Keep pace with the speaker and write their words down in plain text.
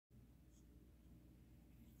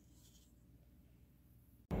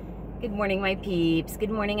Good morning, my peeps. Good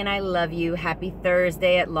morning, and I love you. Happy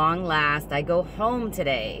Thursday at long last. I go home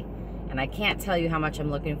today, and I can't tell you how much I'm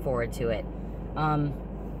looking forward to it.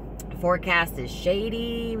 Forecast is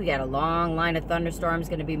shady. We got a long line of thunderstorms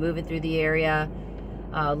going to be moving through the area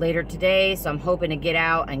later today, so I'm hoping to get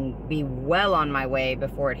out and be well on my way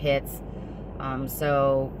before it hits.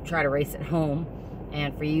 So try to race it home.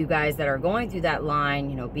 And for you guys that are going through that line,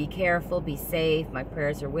 you know, be careful, be safe. My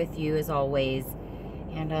prayers are with you as always.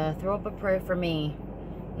 And throw up a prayer for me.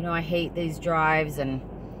 You know, I hate these drives, and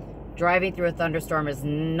driving through a thunderstorm is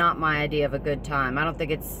not my idea of a good time. I don't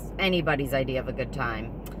think it's anybody's idea of a good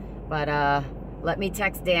time. But let me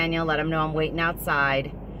text Daniel, let him know I'm waiting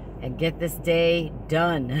outside, and get this day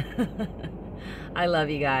done. I love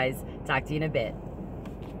you guys. Talk to you in a bit.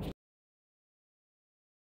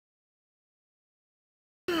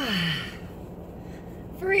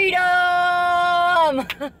 Freedom!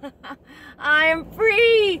 I am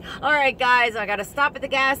free! All right, guys, I gotta stop at the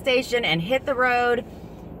gas station and hit the road.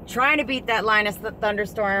 Trying to beat that line of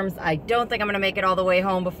thunderstorms. I don't think I'm gonna make it all the way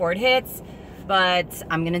home before it hits, but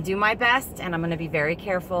I'm gonna do my best, and I'm gonna be very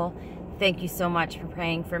careful. Thank you so much for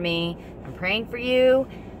praying for me. I'm praying for you.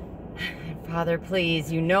 Father,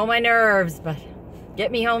 please, you know my nerves, but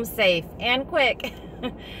get me home safe and quick.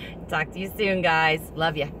 Talk to you soon, guys.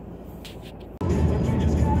 Love ya.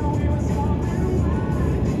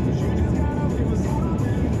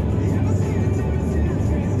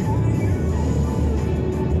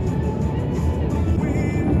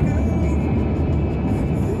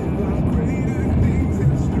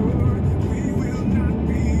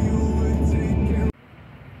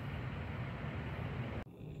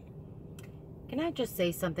 Can I just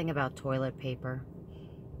say something about toilet paper?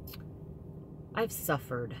 I've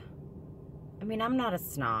suffered. I mean, I'm not a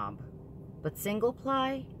snob, but single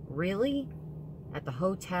ply? Really? At the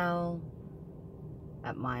hotel,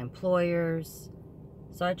 at my employers.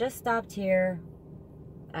 So I just stopped here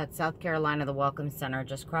at South Carolina, the Welcome Center,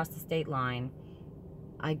 just across the state line.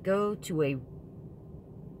 I go to a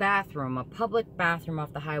bathroom, a public bathroom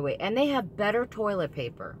off the highway, and they have better toilet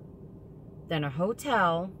paper than a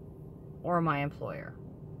hotel or my employer.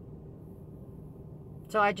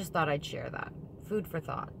 So I just thought I'd share that. Food for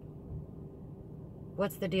thought.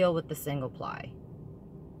 What's the deal with the single ply?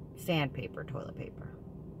 Sandpaper, toilet paper.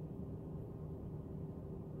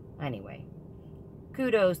 Anyway,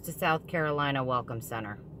 kudos to South Carolina Welcome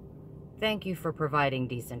Center. Thank you for providing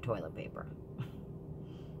decent toilet paper.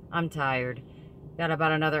 I'm tired. Got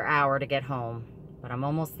about another hour to get home, but I'm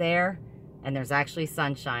almost there, and there's actually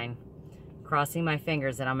sunshine. Crossing my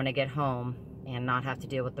fingers that I'm gonna get home and not have to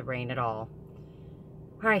deal with the rain at all.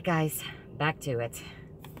 All right, guys, back to it.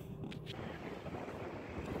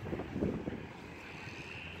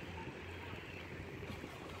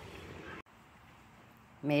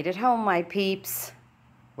 Made it home, my peeps,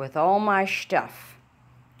 with all my stuff.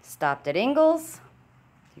 Stopped at Ingles,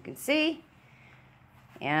 as you can see,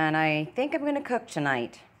 and I think I'm gonna cook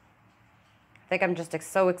tonight. I think I'm just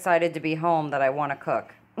so excited to be home that I wanna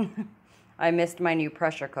cook. I missed my new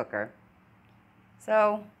pressure cooker.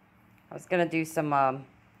 So I was gonna do some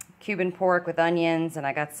Cuban pork with onions, and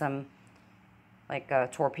I got some like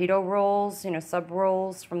torpedo rolls, you know, sub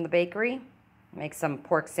rolls from the bakery. Make some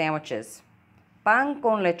pork sandwiches. Pan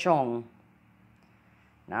con lechon.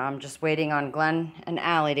 Now I'm just waiting on Glenn and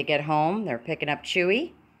Allie to get home. They're picking up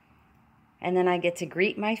Chewy. And then I get to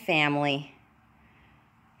greet my family.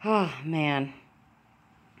 Oh man,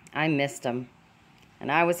 I missed them.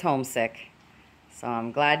 And I was homesick. So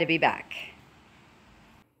I'm glad to be back.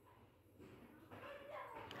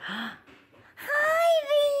 Hi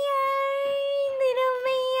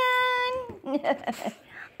there, little man.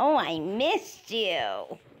 Oh, I missed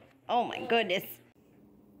you. Oh my goodness.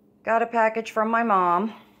 Got a package from my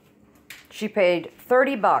mom. She paid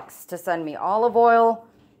 30 bucks to send me olive oil,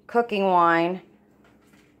 cooking wine,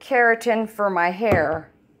 keratin for my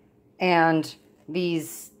hair, and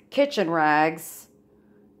these kitchen rags,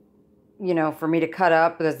 you know, for me to cut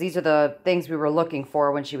up, because these are the things we were looking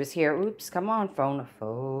for when she was here. Oops, come on, phone,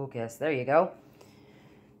 focus. There you go.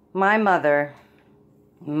 My mother,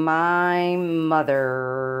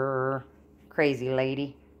 crazy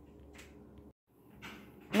lady.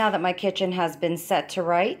 Now that my kitchen has been set to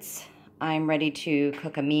rights, I'm ready to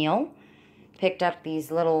cook a meal. Picked up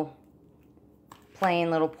these little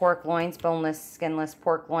plain little pork loins, boneless, skinless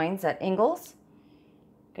pork loins at Ingles.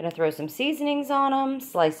 Gonna throw some seasonings on them,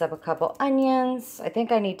 slice up a couple onions. I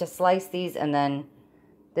think I need to slice these, and then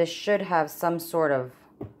this should have some sort of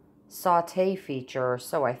saute feature, or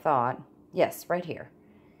so I thought. Yes, right here.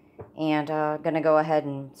 And gonna go ahead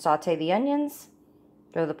and saute the onions,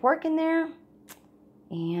 throw the pork in there,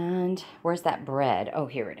 And where's that bread? Oh,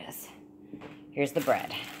 here it is. Here's the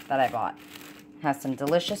bread that I bought. Has some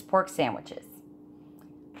delicious pork sandwiches.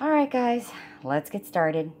 All right, guys, let's get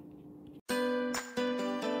started.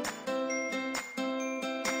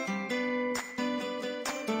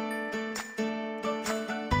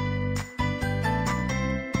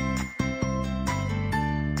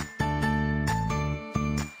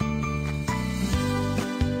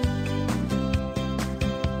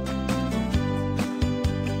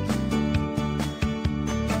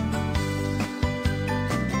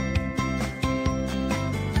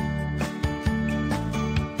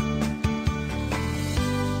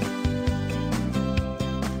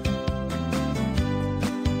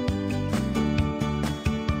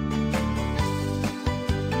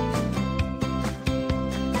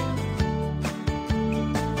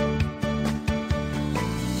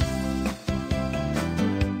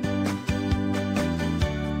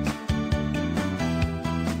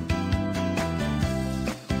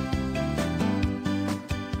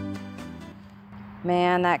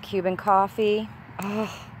 Man, that Cuban coffee,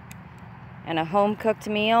 oh, and a home-cooked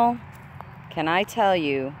meal, can I tell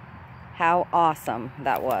you how awesome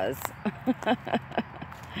that was?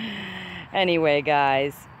 Anyway,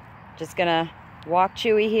 guys, just gonna walk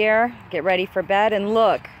Chewy here, get ready for bed, and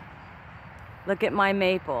look at my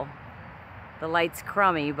maple. The light's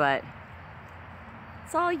crummy, but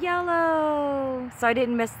it's all yellow. So I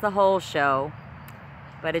didn't miss the whole show,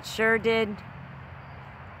 but it sure did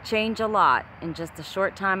change a lot in just a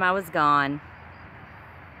short time I was gone.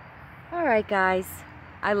 All right, guys,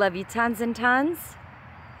 I love you tons and tons.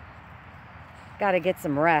 Gotta get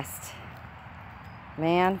some rest.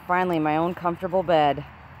 Man, finally my own comfortable bed.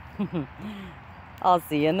 I'll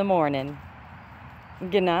see you in the morning.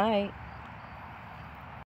 Good night.